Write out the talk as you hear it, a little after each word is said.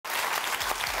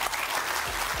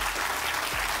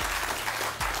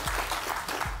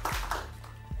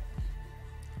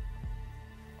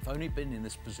only been in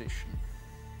this position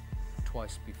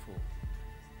twice before.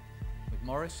 With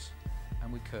Maurice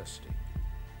and with Kirsty.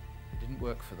 It didn't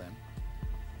work for them.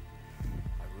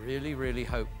 I really, really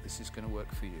hope this is going to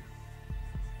work for you.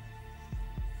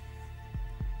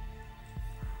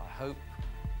 I hope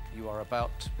you are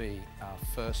about to be our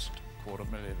first quarter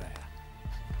millionaire.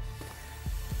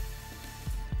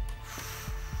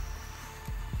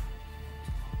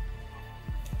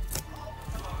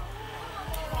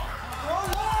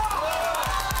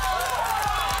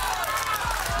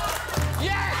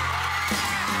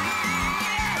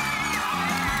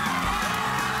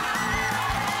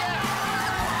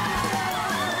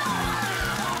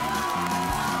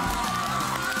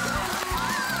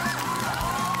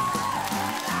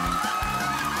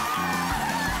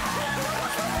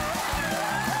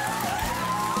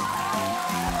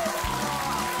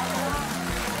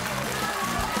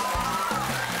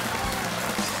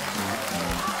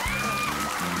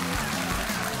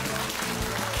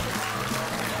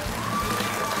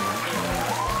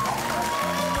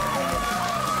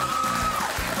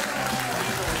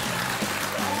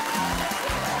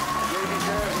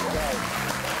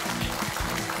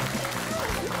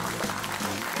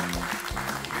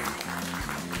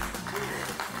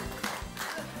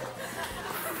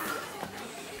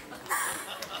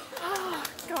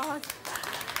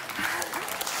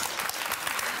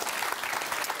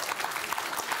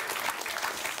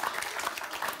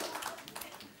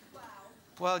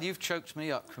 Well, you've choked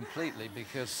me up completely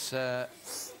because I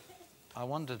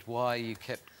wondered why you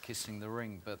kept kissing the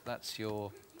ring, but that's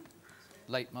your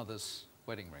late mother's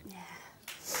wedding ring. Yeah.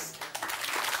 So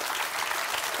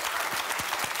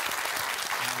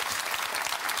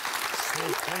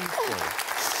painful.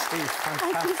 It's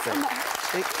fantastic. Thank you so much.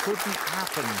 It couldn't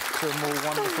happen to a more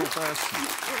wonderful person.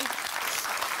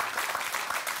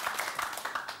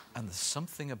 And there's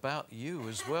something about you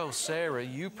as well, Sarah.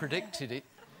 You predicted it.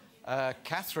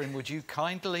 Catherine, would you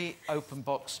kindly open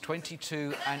box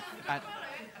 22 and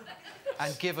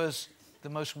give us the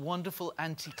most wonderful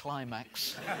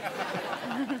anticlimax?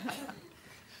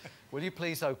 Will you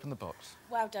please open the box?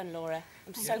 Well done, Laura.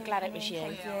 I'm so glad it was you.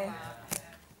 Thank you.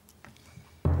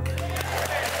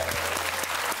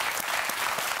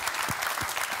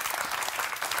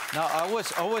 Now, I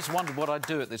always wondered what I'd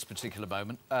do at this particular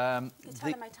moment. Tell them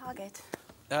my target.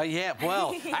 Yeah,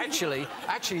 well, actually,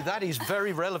 that is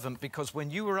very relevant because when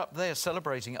you were up there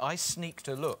celebrating, I sneaked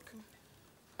a look.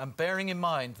 And bearing in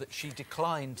mind that she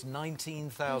declined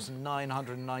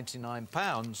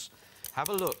 £19,999, have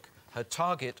a look. Her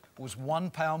target was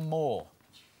 £1 more.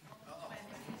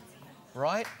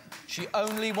 Right? She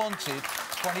only wanted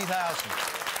 20,000.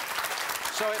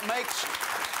 So it makes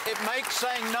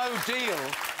saying no deal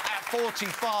at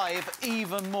 45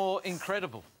 even more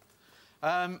incredible.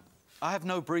 I have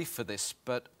no brief for this,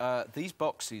 but these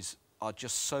boxes are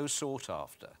just so sought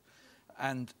after.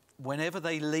 And whenever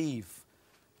they leave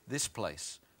this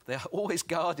place, they're always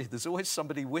guarded. There's always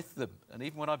somebody with them. And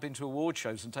even when I've been to award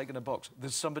shows and taken a box,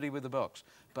 there's somebody with a box.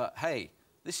 But, hey,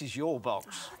 this is your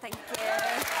box. Oh, thank you.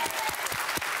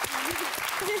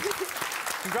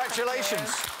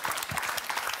 Congratulations.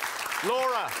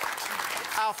 Laura,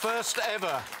 our first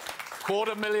ever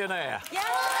quarter millionaire. Yeah!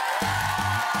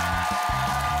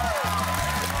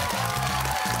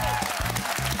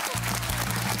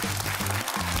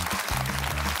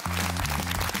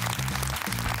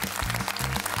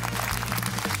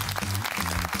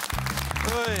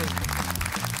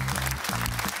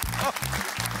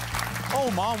 Oh,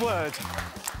 my word.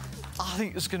 I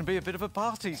think there's going to be a bit of a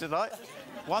party tonight.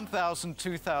 1,000,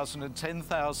 2,000 and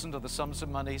 10,000 are the sums of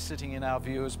money sitting in our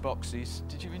viewers' boxes.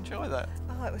 Did you enjoy that?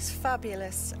 Oh, it was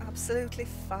fabulous. Absolutely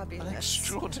fabulous. And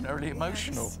extraordinarily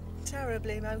emotional. Yes,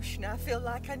 terribly emotional. I feel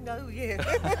like I know you.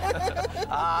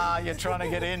 Ah, you're trying to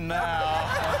get in now.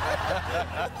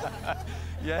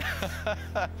 Yeah.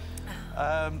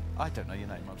 I don't know your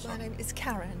name, I'm sorry. My name is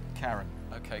Karen. Karen.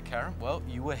 OK, Karen. Well,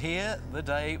 you were here the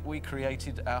day we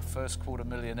created our first quarter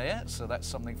millionaire, so that's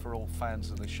something for all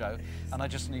fans of the show. And I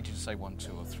just need you to say 1,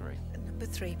 2 or 3. Number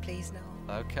 3, please,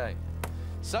 Noel. OK.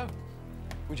 So,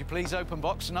 would you please open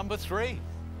box number 3?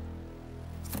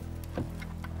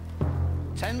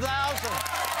 10,000.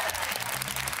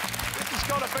 This has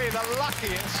got to be the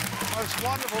luckiest, most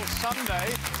wonderful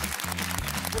Sunday.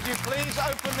 Would you please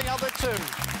open the other 2?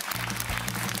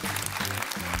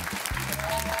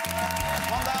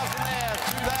 1,000 there,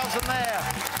 2,000 there.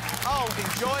 Oh,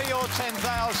 enjoy your 10,000 and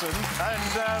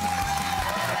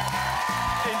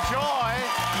enjoy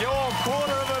your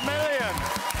 £250,000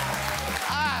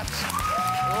 at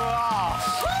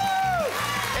last.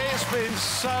 It's been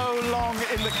so long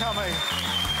in the coming.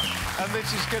 and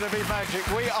this is going to be magic.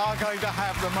 We are going to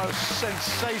have the most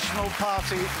sensational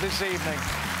party this evening.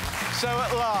 So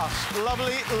at last,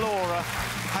 lovely Laura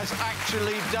has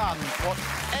actually done what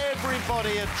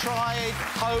everybody had tried,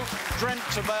 hoped, dreamt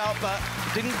about, but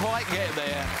didn't quite get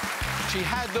there. She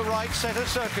had the right set of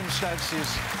circumstances,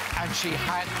 and she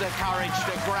had the courage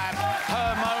to grab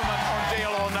her moment on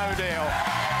Deal or No Deal.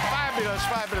 Fabulous,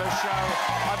 fabulous show.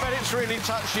 I bet it's really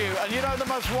touched you. And you know the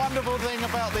most wonderful thing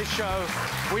about this show?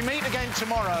 We meet again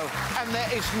tomorrow, and there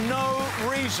is no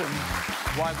reason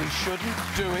why we shouldn't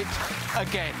do it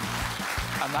again.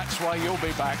 And that's why you'll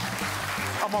be back.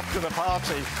 I'm off to the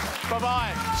party.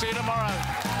 Bye-bye. See you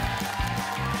tomorrow.